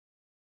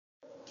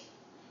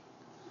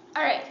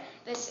Alright,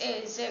 this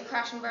is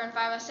Crash and Burn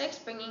 506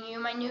 bringing you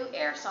my new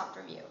airsoft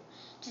review.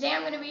 Today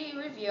I'm going to be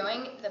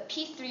reviewing the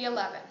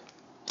p311.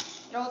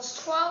 It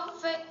holds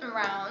 12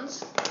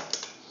 rounds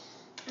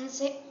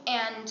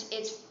and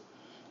it's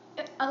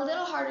a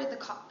little harder to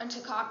cock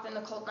than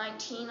the Colt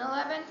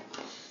 1911.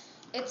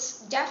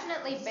 It's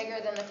definitely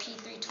bigger than the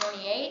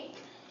p328.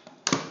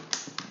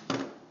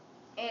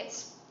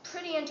 It's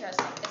pretty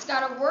interesting. It's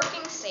got a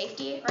working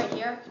safety right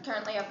here.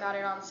 Currently I've got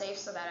it on safe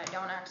so that I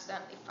don't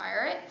accidentally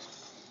fire it.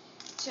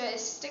 To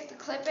stick the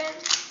clip in,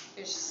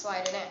 you just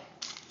slide it in.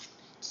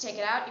 To take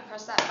it out, you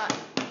press that button.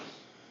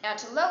 Now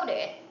to load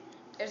it,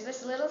 there's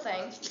this little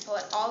thing. You pull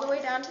it all the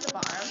way down to the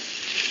bottom,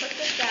 put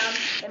this down,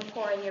 then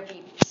pour in your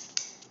BBs.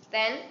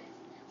 Then,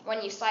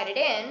 when you slide it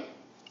in,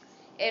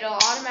 it'll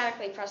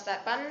automatically press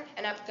that button,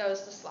 and up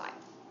goes the slide.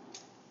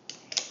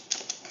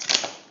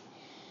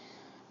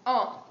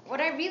 Oh,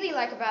 what I really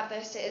like about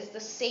this is the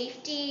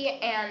safety,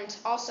 and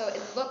also it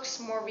looks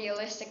more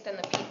realistic than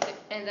the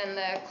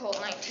Colt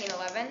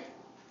 1911.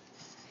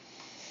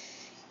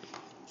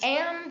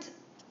 And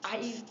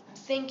I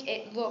think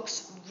it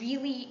looks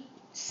really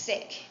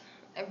sick,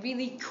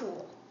 really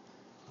cool,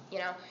 you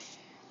know.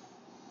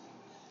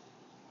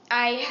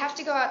 I have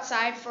to go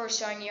outside for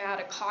showing you how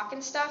to cock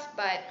and stuff,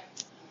 but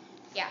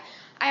yeah.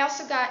 I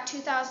also got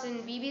 2,000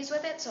 BBs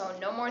with it, so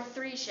no more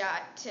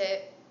 3-shot to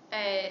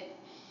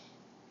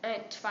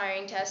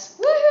firing tests.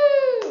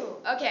 Woohoo!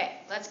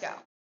 Okay, let's go.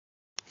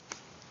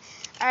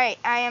 Alright,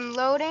 I am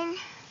loading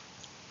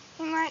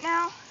right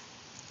now.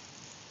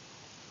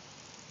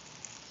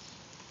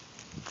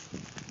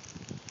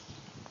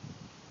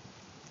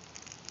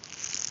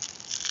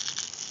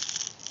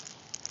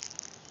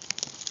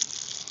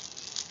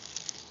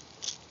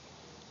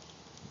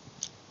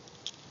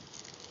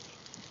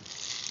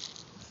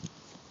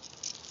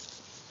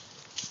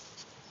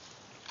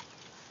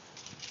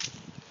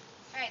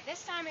 Alright,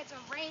 this time it's a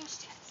range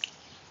test.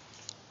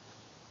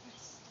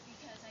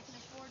 Because I can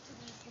afford to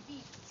lose the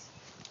BBs.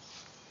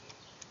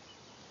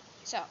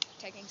 So,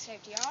 taking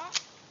safety off.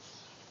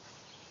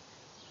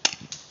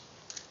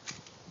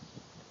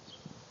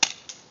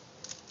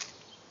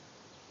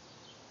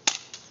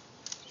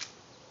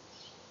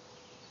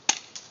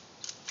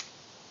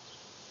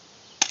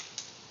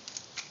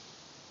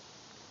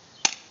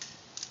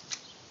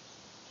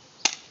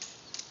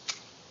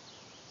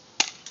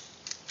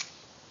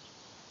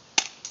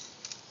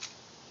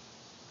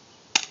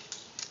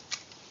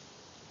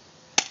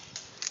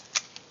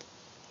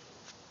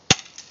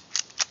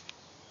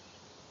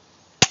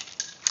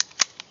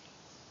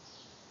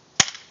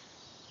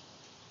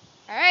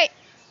 Alright,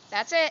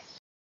 that's it.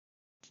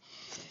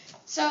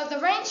 So the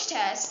range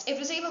test, it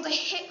was able to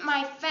hit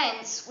my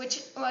fence,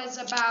 which was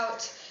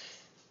about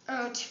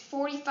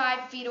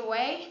 45 feet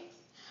away.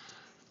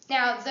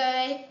 Now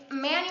the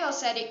manual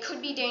said it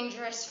could be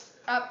dangerous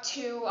up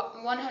to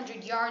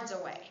 100 yards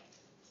away,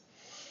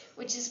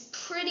 which is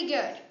pretty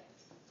good.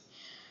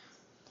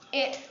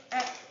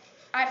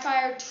 I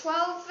fired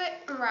 12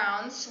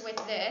 rounds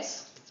with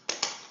this,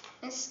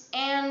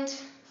 and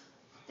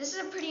this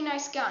is a pretty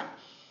nice gun.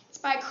 It's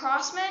by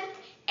Crossman,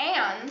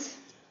 and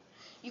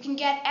you can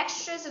get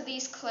extras of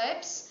these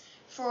clips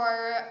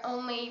for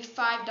only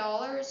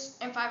 $5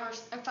 and $5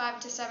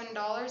 to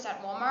 $7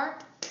 at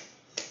Walmart.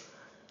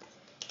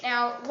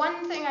 Now,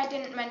 one thing I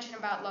didn't mention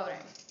about loading.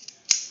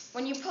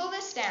 When you pull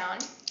this down,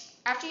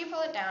 after you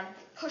pull it down,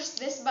 push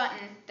this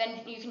button,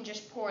 then you can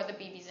just pour the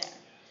BBs in.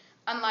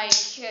 Unlike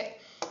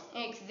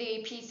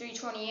the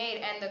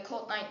p328 and the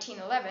Colt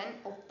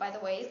 1911. Oh, by the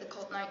way, the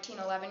Colt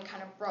 1911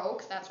 kind of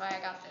broke. That's why I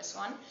got this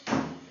one.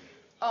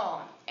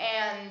 Oh,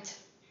 and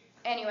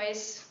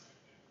anyways,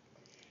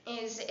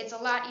 it's a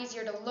lot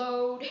easier to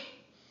load,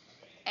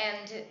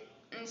 and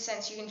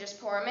since you can just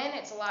pour them in,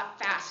 it's a lot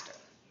faster.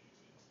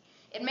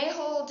 It may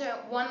hold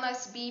one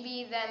less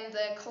BB than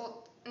the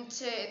Colt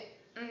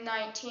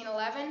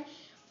 1911,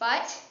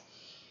 but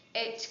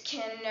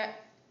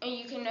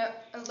you can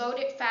load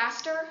it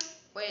faster,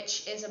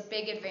 which is a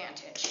big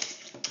advantage.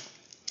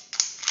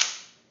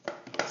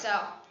 So,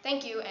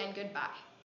 thank you and goodbye.